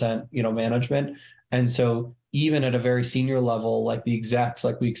 80%, management. And so even at a very senior level, like the execs,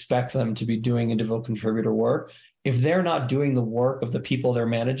 we expect them to be doing individual contributor work. if they're not doing the work of the people they're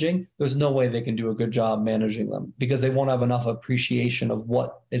managing, there's no way they can do a good job managing them because they won't have enough appreciation of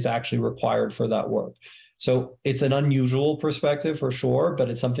what is actually required for that work. So it's an unusual perspective for sure, but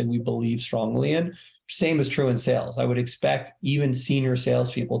it's something we believe strongly in. Same is true in sales. I would expect even senior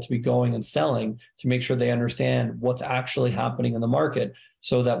salespeople to be going and selling to make sure they understand what's actually happening in the market,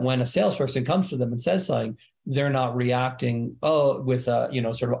 so that when a salesperson comes to them and says something, they're not reacting with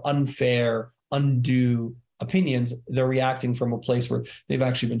sort of unfair, undue opinions. They're reacting from a place where they've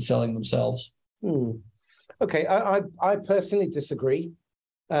actually been selling themselves. Okay, I personally disagree.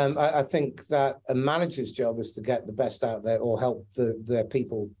 I think that a manager's job is to get the best out there or help their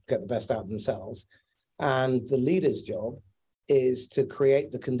people get the best out of themselves. And the leader's job is to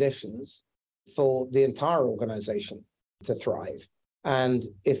create the conditions for the entire organization to thrive. And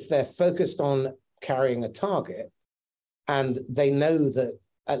if they're focused on carrying a target and they know that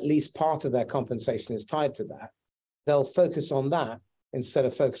at least part of their compensation is tied to that, they'll focus on that instead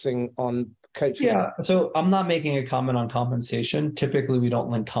of focusing on coaching. Yeah. So I'm not making a comment on compensation. Typically, we don't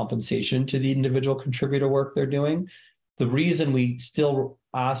link compensation to the individual contributor work they're doing. The reason we still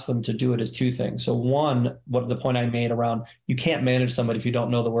ask them to do it is two things. So one, what the point I made around, you can't manage somebody if you don't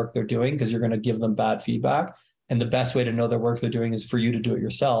know the work they're doing, because you're going to give them bad feedback. And the best way to know the work they're doing is for you to do it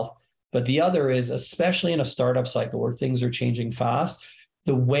yourself. But the other is, especially in a startup cycle where things are changing fast,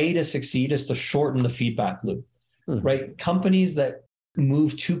 the way to succeed is to shorten the feedback loop, right? Companies that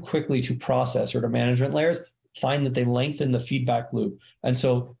move too quickly to process or to management layers find that they lengthen the feedback loop. And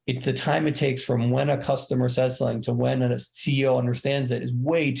so the time it takes from when a customer says something to when a CEO understands it is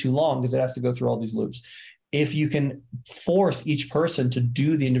way too long, because it has to go through all these loops. If you can force each person to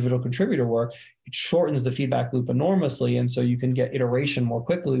do the individual contributor work, it shortens the feedback loop enormously. And so you can get iteration more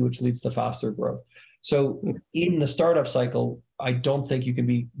quickly, which leads to faster growth. So in the startup cycle, I don't think you can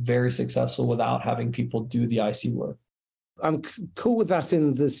be very successful without having people do the IC work. I'm cool with that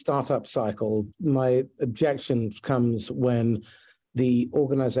in the startup cycle. My objection comes when the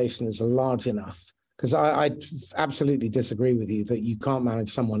organization is large enough, because I absolutely disagree with you that you can't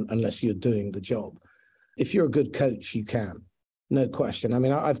manage someone unless you're doing the job. If you're a good coach, you can, no question. I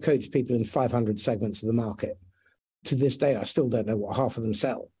mean, I've coached people in 500 segments of the market. To this day, I still don't know what half of them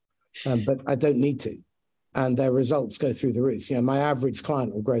sell, but I don't need to. And their results go through the roof. My average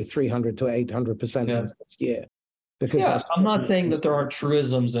client will grow 300 to 800% in the first year. Because I'm not saying that there aren't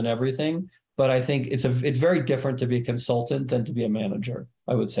truisms and everything, but I think it's very different to be a consultant than to be a manager,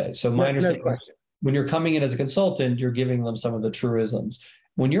 I would say. So my understanding is when you're coming in as a consultant, you're giving them some of the truisms.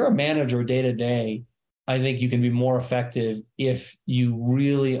 When you're a manager day to day, I think you can be more effective if you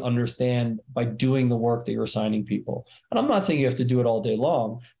really understand by doing the work that you're assigning people. And I'm not saying you have to do it all day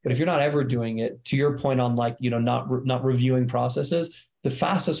long, but if you're not ever doing it, to your point on not reviewing processes, the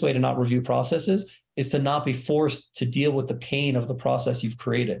fastest way to not review processes is to not be forced to deal with the pain of the process you've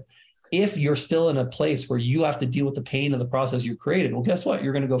created. If you're still in a place where you have to deal with the pain of the process you created, well, guess what?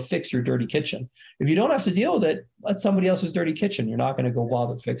 You're going to go fix your dirty kitchen. If you don't have to deal with it, let somebody else's dirty kitchen. You're not going to go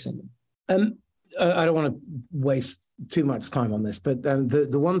bother fixing them. I don't want to waste too much time on this, but the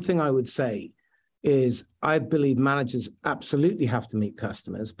one thing I would say is I believe managers absolutely have to meet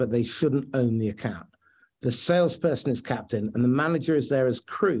customers, but they shouldn't own the account. The salesperson is captain and the manager is there as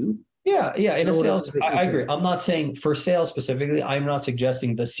crew. Yeah. In a sales, I agree. I'm not saying for sales specifically, I'm not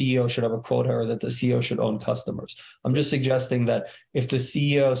suggesting the CEO should have a quota or that the CEO should own customers. I'm just suggesting that if the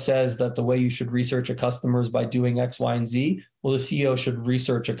CEO says that the way you should research a customer is by doing X, Y, and Z, well, the CEO should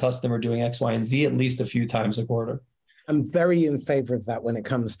research a customer doing X, Y, and Z at least a few times a quarter. I'm very in favor of that when it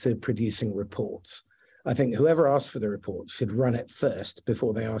comes to producing reports. I think whoever asks for the report should run it first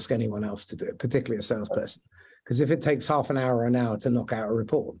before they ask anyone else to do it, particularly a salesperson. Because if it takes half an hour or an hour to knock out a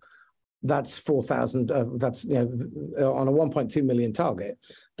report, that's 4,000. That's on a 1.2 million target.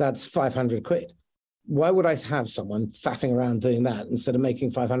 That's 500 quid. Why would I have someone faffing around doing that instead of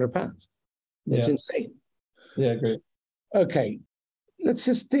making £500? It's insane. Yeah, great. Okay, let's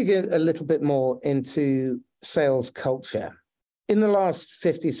just dig a little bit more into sales culture. In the last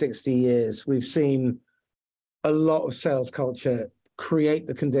 50, 60 years, we've seen a lot of sales culture create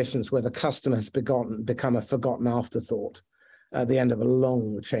the conditions where the customer has become a forgotten afterthought at the end of a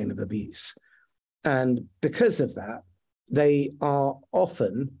long chain of abuse. And because of that, they are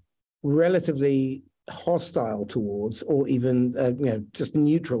often relatively hostile towards, or even just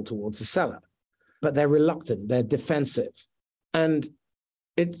neutral towards the seller. But they're reluctant, they're defensive. And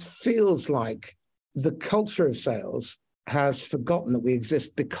it feels like the culture of sales has forgotten that we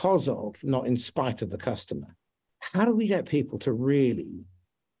exist because of, not in spite of, the customer. How do we get people to really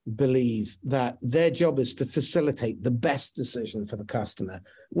believe that their job is to facilitate the best decision for the customer,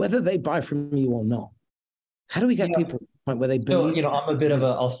 whether they buy from you or not? How do we get people to the point where they believe? So,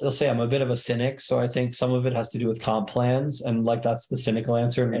 I'll say I'm a bit of a cynic. So I think some of it has to do with comp plans. And like, that's the cynical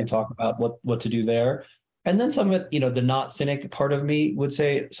answer. And we can talk about what to do there. And then some of it, the not cynic part of me would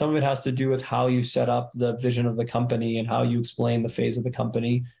say some of it has to do with how you set up the vision of the company and how you explain the phase of the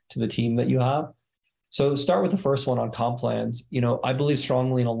company to the team that you have. So start with the first one on comp plans. I believe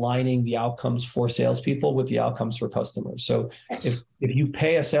strongly in aligning the outcomes for salespeople with the outcomes for customers. So if you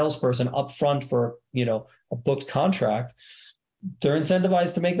pay a salesperson upfront for, a booked contract, they're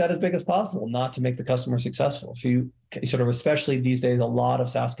incentivized to make that as big as possible, not to make the customer successful. If you sort of, especially these days, a lot of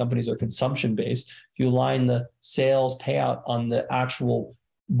SaaS companies are consumption based. If you align the sales payout on the actual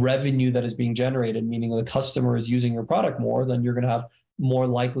revenue that is being generated, meaning the customer is using your product more, then you're going to have more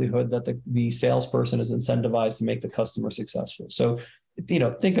likelihood that the salesperson is incentivized to make the customer successful. So,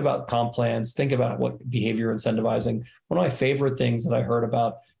 think about comp plans, think about what behavior incentivizing. One of my favorite things that I heard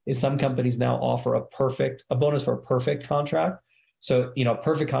about is some companies now offer a bonus for a perfect contract. So,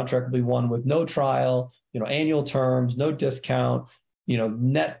 perfect contract will be one with no trial, annual terms, no discount,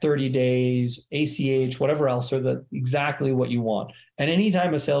 net 30 days, ACH, whatever else, or exactly what you want. And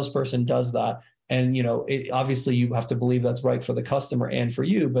anytime a salesperson does that, and obviously you have to believe that's right for the customer and for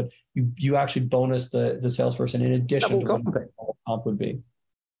you, but you actually bonus the salesperson in addition to what comp would be.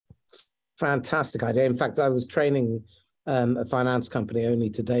 Fantastic idea. In fact, I was training a finance company only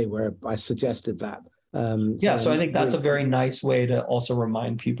today where I suggested that. So I think that's a very nice way to also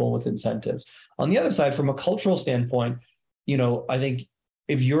remind people with incentives. On the other side, from a cultural standpoint, I think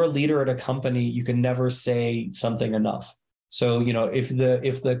if you're a leader at a company, you can never say something enough. So,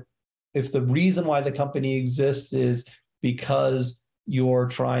 if the reason why the company exists is because you're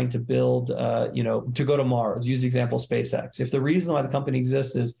trying to build, to go to Mars, use the example SpaceX. If the reason why the company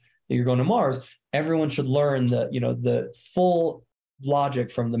exists is that you're going to Mars, everyone should learn the full logic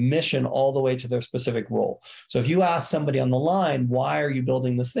from the mission all the way to their specific role. So if you ask somebody on the line, why are you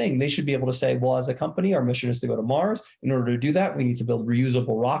building this thing? They should be able to say, well, as a company, our mission is to go to Mars. In order to do that, we need to build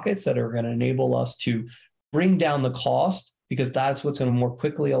reusable rockets that are going to enable us to bring down the cost, because that's what's going to more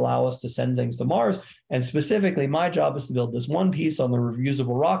quickly allow us to send things to Mars. And specifically, my job is to build this one piece on the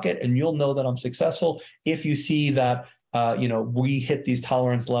reusable rocket, and you'll know that I'm successful if you see that we hit these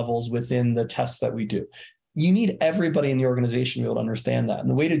tolerance levels within the tests that we do. You need everybody in the organization to be able to understand that. And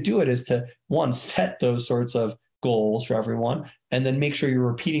the way to do it is to, one, set those sorts of goals for everyone, and then make sure you're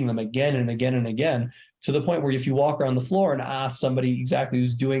repeating them again and again and again, to the point where if you walk around the floor and ask somebody exactly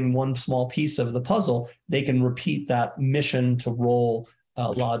who's doing one small piece of the puzzle, they can repeat that mission to role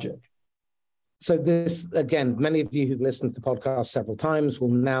logic. So this, again, many of you who've listened to the podcast several times will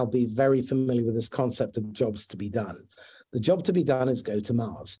now be very familiar with this concept of jobs to be done. The job to be done is go to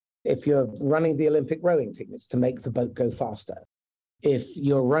Mars. If you're running the Olympic rowing team, it's to make the boat go faster. If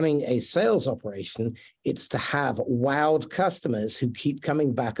you're running a sales operation, it's to have wowed customers who keep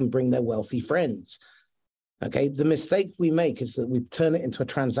coming back and bring their wealthy friends. Okay, the mistake we make is that we turn it into a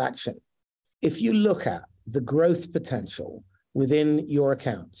transaction. If you look at the growth potential within your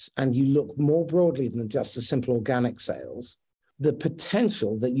accounts and you look more broadly than just the simple organic sales, the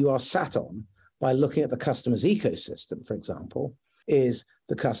potential that you are sat on by looking at the customer's ecosystem, for example, is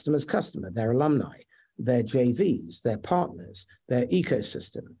the customer's customer, their alumni, their JVs, their partners, their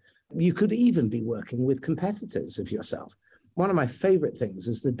ecosystem. You could even be working with competitors of yourself. One of my favorite things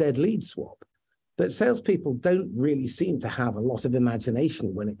is the dead lead swap. But salespeople don't really seem to have a lot of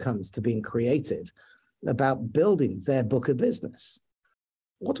imagination when it comes to being creative about building their book of business.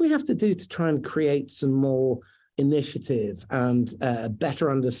 What do we have to do to try and create some more initiative and a better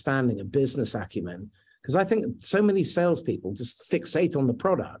understanding of business acumen? Because I think so many salespeople just fixate on the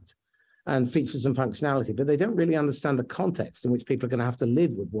product and features and functionality, but they don't really understand the context in which people are going to have to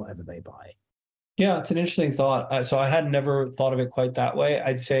live with whatever they buy. Yeah, it's an interesting thought. So I had never thought of it quite that way.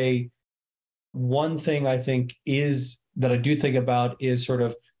 I'd say one thing I think is that I do think about is sort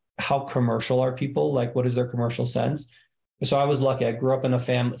of how commercial are people? Like, what is their commercial sense? So I was lucky. I grew up in a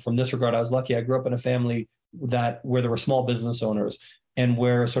family, from this regard, I was lucky. I grew up in a family where there were small business owners, and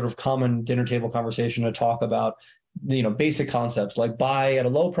where sort of common dinner table conversation to talk about, basic concepts like buy at a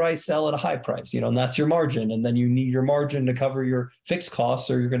low price, sell at a high price, and that's your margin. And then you need your margin to cover your fixed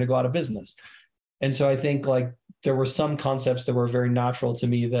costs or you're going to go out of business. And so I think like there were some concepts that were very natural to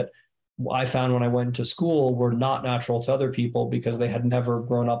me that I found when I went to school were not natural to other people because they had never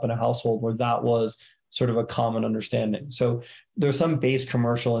grown up in a household where that was sort of a common understanding. So there's some base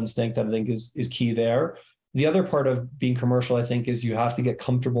commercial instinct that I think is key there. The other part of being commercial, I think, is you have to get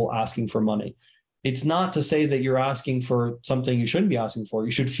comfortable asking for money. It's not to say that you're asking for something you shouldn't be asking for.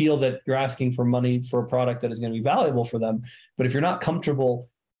 You should feel that you're asking for money for a product that is going to be valuable for them. But if you're not comfortable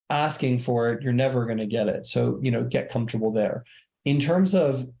asking for it, you're never going to get it. So, get comfortable there. In terms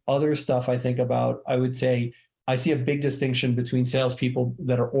of other stuff I think about, I would say I see a big distinction between salespeople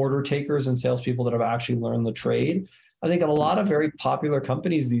that are order takers and salespeople that have actually learned the trade. I think in a lot of very popular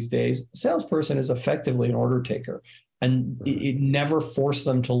companies these days, a salesperson is effectively an order taker. And it never forced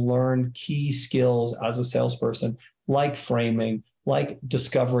them to learn key skills as a salesperson, like framing, like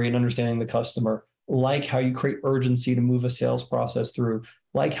discovery and understanding the customer, like how you create urgency to move a sales process through,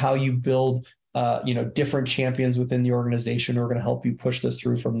 like how you build different champions within the organization who are going to help you push this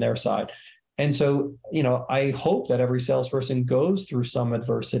through from their side. And so, I hope that every salesperson goes through some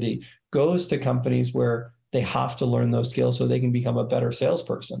adversity, goes to companies where they have to learn those skills so they can become a better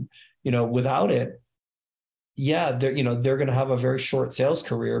salesperson. Without it, they're going to have a very short sales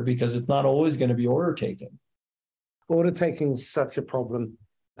career because it's not always going to be order taking. Order taking is such a problem,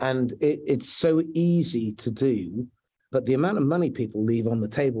 and it's so easy to do, but the amount of money people leave on the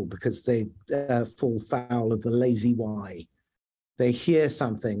table because they fall foul of the lazy why. They hear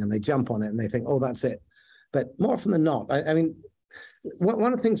something and they jump on it and they think, oh, that's it. But more often than not, I mean,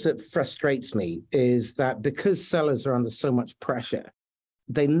 one of the things that frustrates me is that because sellers are under so much pressure,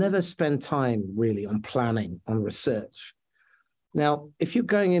 they never spend time really on planning, on research. Now, if you're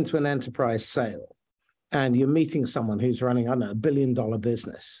going into an enterprise sale and you're meeting someone who's running, I don't know, $1 billion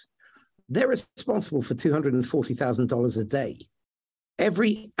business, they're responsible for $240,000 a day.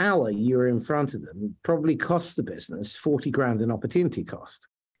 Every hour you're in front of them probably costs the business 40 grand in opportunity cost.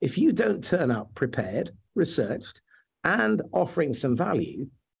 If you don't turn up prepared, researched, and offering some value,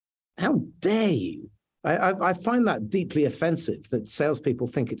 how dare you? I find that deeply offensive that salespeople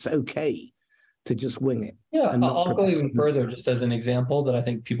think it's okay to just wing it. Yeah, I'll go even further, just as an example that I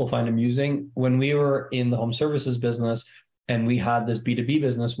think people find amusing. When we were in the home services business and we had this B2B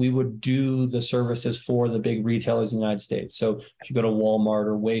business, we would do the services for the big retailers in the United States. So if you go to Walmart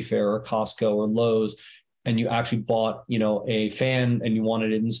or Wayfair or Costco or Lowe's, and you actually bought, a fan and you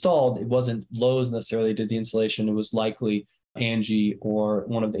wanted it installed, it wasn't Lowe's necessarily did the installation. It was likely Angie or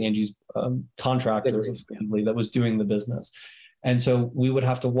one of the Angie's contractors that was doing the business. And so we would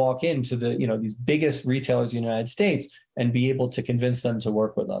have to walk into the, these biggest retailers in the United States and be able to convince them to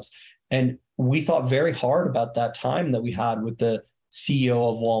work with us. And we thought very hard about that time that we had with the CEO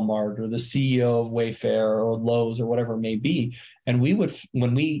of Walmart or the CEO of Wayfair or Lowe's or whatever it may be. And we would,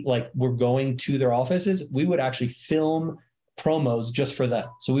 when we were going to their offices, we would actually film promos just for them.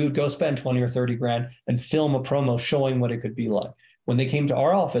 So we would go spend 20 or 30 grand and film a promo showing what it could be like. When they came to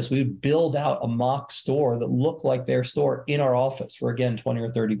our office, we would build out a mock store that looked like their store in our office for, again, 20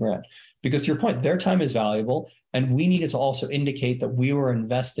 or 30 grand. Because to your point, their time is valuable. And we needed to also indicate that we were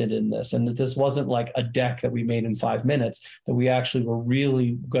invested in this and that this wasn't like a deck that we made in 5 minutes, that we actually were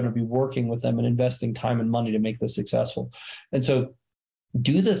really going to be working with them and investing time and money to make this successful. And so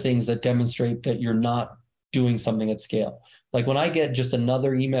do the things that demonstrate that you're not doing something at scale. Like when I get just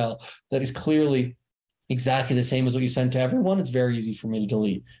another email that is clearly exactly the same as what you sent to everyone, it's very easy for me to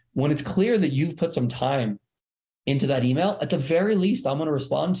delete. When it's clear that you've put some time into that email, at the very least, I'm going to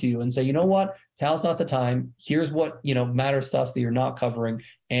respond to you and say, you know what, now's not the time. Here's what, matters to us that you're not covering.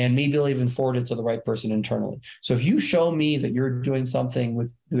 And maybe I'll even forward it to the right person internally. So if you show me that you're doing something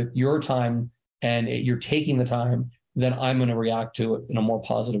with your time and you're taking the time, then I'm going to react to it in a more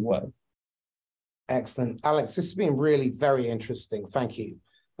positive way. Excellent. Alex, this has been really very interesting. Thank you.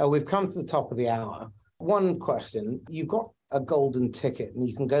 We've come to the top of the hour. One question, you've got a golden ticket and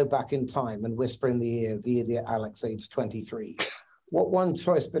you can go back in time and whisper in the ear of the idiot Alex, age 23. What one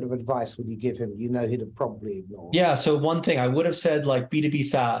choice bit of advice would you give him? He'd have probably ignored. Yeah. So one thing I would have said, like B2B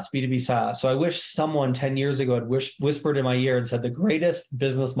SaaS. So I wish someone 10 years ago had whispered in my ear and said the greatest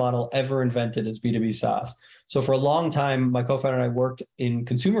business model ever invented is B2B SaaS. So for a long time, my co-founder and I worked in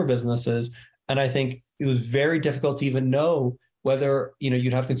consumer businesses. And I think it was very difficult to even know whether,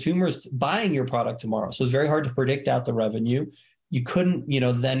 you'd have consumers buying your product tomorrow. So it's very hard to predict out the revenue. You couldn't,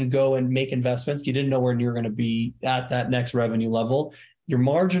 then go and make investments. You didn't know where you're going to be at that next revenue level. Your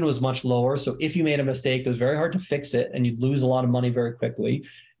margin was much lower. So if you made a mistake, it was very hard to fix it and you'd lose a lot of money very quickly.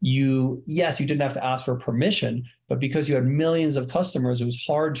 You didn't have to ask for permission, but because you had millions of customers, it was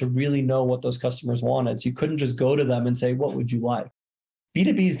hard to really know what those customers wanted. So you couldn't just go to them and say, what would you like?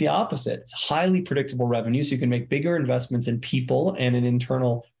 B2B is the opposite. It's highly predictable revenue. So you can make bigger investments in people and in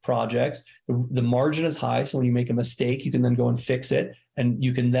internal projects. The margin is high. So when you make a mistake, you can then go and fix it. And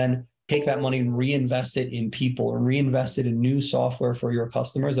you can then take that money and reinvest it in people or reinvest it in new software for your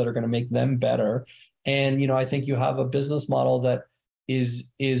customers that are going to make them better. And, I think you have a business model that is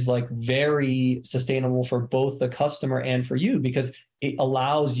like very sustainable for both the customer and for you, because it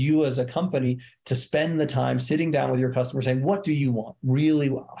allows you as a company to spend the time sitting down with your customer saying, what do you want?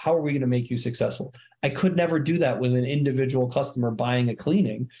 Really, how are we going to make you successful? I could never do that with an individual customer buying a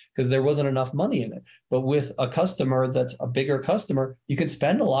cleaning because there wasn't enough money in it. But with a customer that's a bigger customer, you can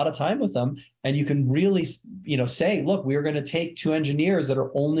spend a lot of time with them and you can really, say, look, we're going to take 2 engineers that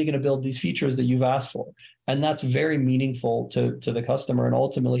are only going to build these features that you've asked for. And that's very meaningful to the customer and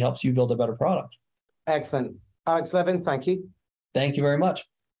ultimately helps you build a better product. Excellent. Alex Levin, thank you. Thank you very much.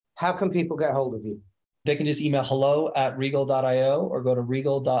 How can people get hold of you? They can just email hello@regal.io or go to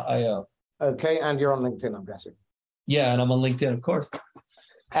regal.io. Okay, and you're on LinkedIn, I'm guessing. Yeah, and I'm on LinkedIn, of course.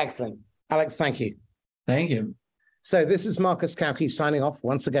 Excellent. Alex, thank you. Thank you. So this is Marcus Cauchi signing off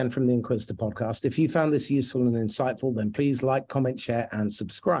once again from the Inquisitor podcast. If you found this useful and insightful, then please like, comment, share, and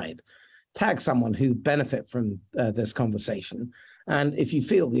subscribe. Tag someone who benefit from this conversation. And if you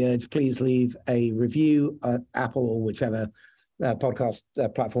feel the urge, please leave a review at Apple or whichever podcast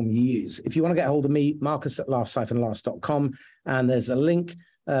platform you use. If you want to get hold of me, marcus@laughs-last.com, and there's a link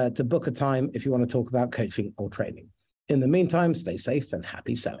to book a time if you want to talk about coaching or training. In the meantime, stay safe and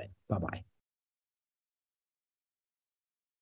happy selling. Bye-bye.